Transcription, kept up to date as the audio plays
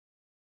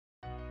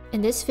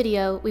In this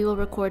video, we will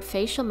record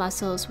facial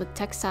muscles with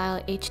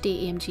Textile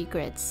HD-EMG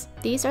grids.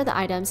 These are the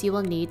items you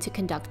will need to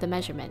conduct the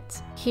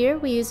measurement. Here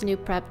we use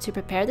Nuprep to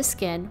prepare the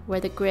skin where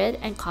the grid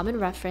and common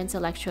reference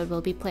electrode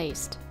will be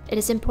placed. It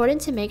is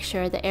important to make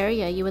sure the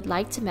area you would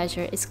like to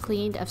measure is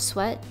cleaned of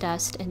sweat,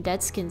 dust, and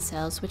dead skin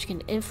cells, which can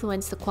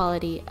influence the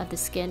quality of the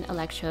skin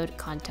electrode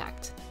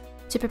contact.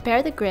 To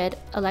prepare the grid,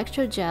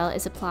 electrode gel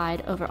is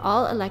applied over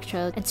all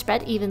electrodes and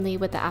spread evenly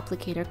with the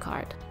applicator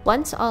card.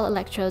 Once all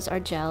electrodes are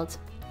gelled,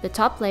 the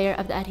top layer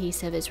of the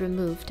adhesive is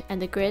removed and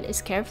the grid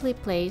is carefully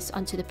placed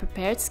onto the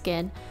prepared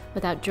skin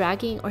without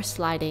dragging or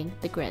sliding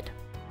the grid.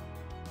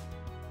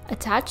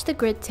 Attach the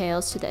grid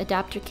tails to the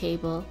adapter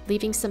cable,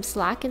 leaving some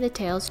slack in the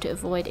tails to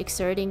avoid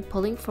exerting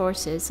pulling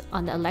forces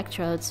on the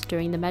electrodes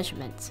during the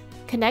measurement.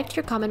 Connect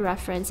your common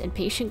reference and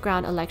patient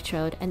ground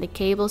electrode and the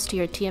cables to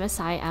your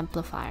TMSI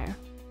amplifier.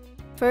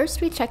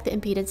 First, we check the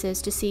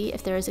impedances to see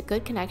if there is a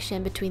good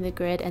connection between the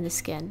grid and the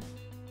skin.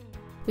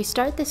 We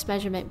start this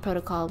measurement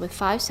protocol with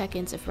 5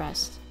 seconds of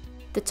rest.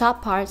 The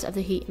top parts of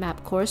the heat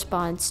map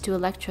corresponds to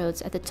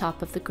electrodes at the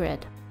top of the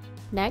grid.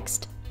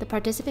 Next, the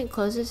participant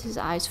closes his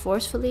eyes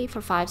forcefully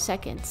for 5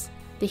 seconds.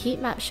 The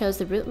heat map shows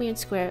the root mean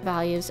square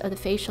values of the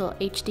facial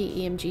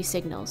HD-EMG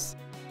signals.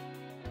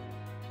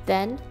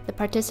 Then, the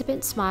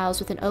participant smiles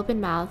with an open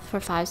mouth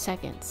for 5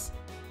 seconds.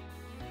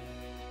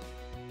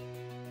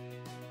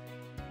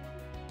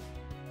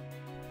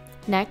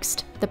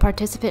 Next, the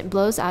participant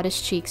blows out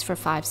his cheeks for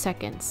 5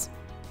 seconds.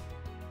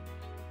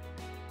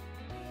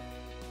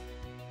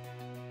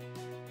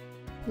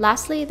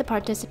 Lastly, the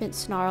participant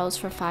snarls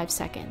for 5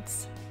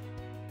 seconds.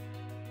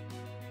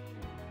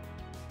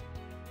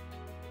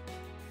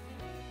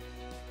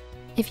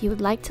 If you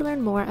would like to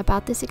learn more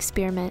about this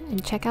experiment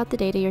and check out the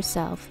data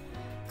yourself,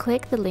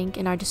 click the link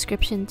in our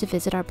description to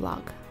visit our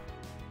blog.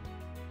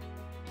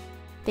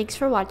 Thanks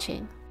for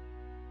watching.